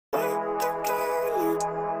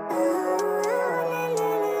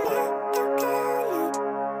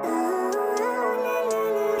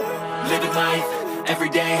life, every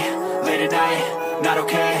day, late at night, not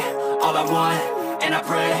okay. All I want, and I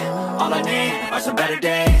pray, all I need are some better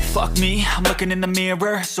days. Fuck me, I'm looking in the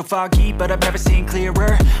mirror, so foggy, but I've never seen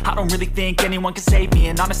clearer. I don't really think anyone can save me,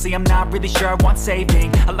 and honestly I'm not really sure I want saving.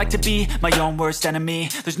 I like to be my own worst enemy.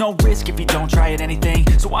 There's no risk if you don't try at anything,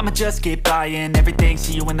 so I'ma just keep buying everything.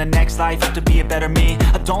 See you in the next life, have to be a better me.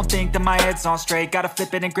 I don't think that my head's on straight, gotta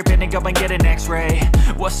flip it and grip it and go and get an x-ray.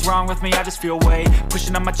 What's wrong with me? I just feel weight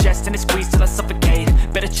pushing on my chest and it squeezes till I suffocate.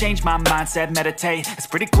 Better change my mindset, meditate. It's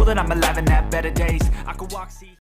pretty cool that I'm alive and have better days. I could walk, see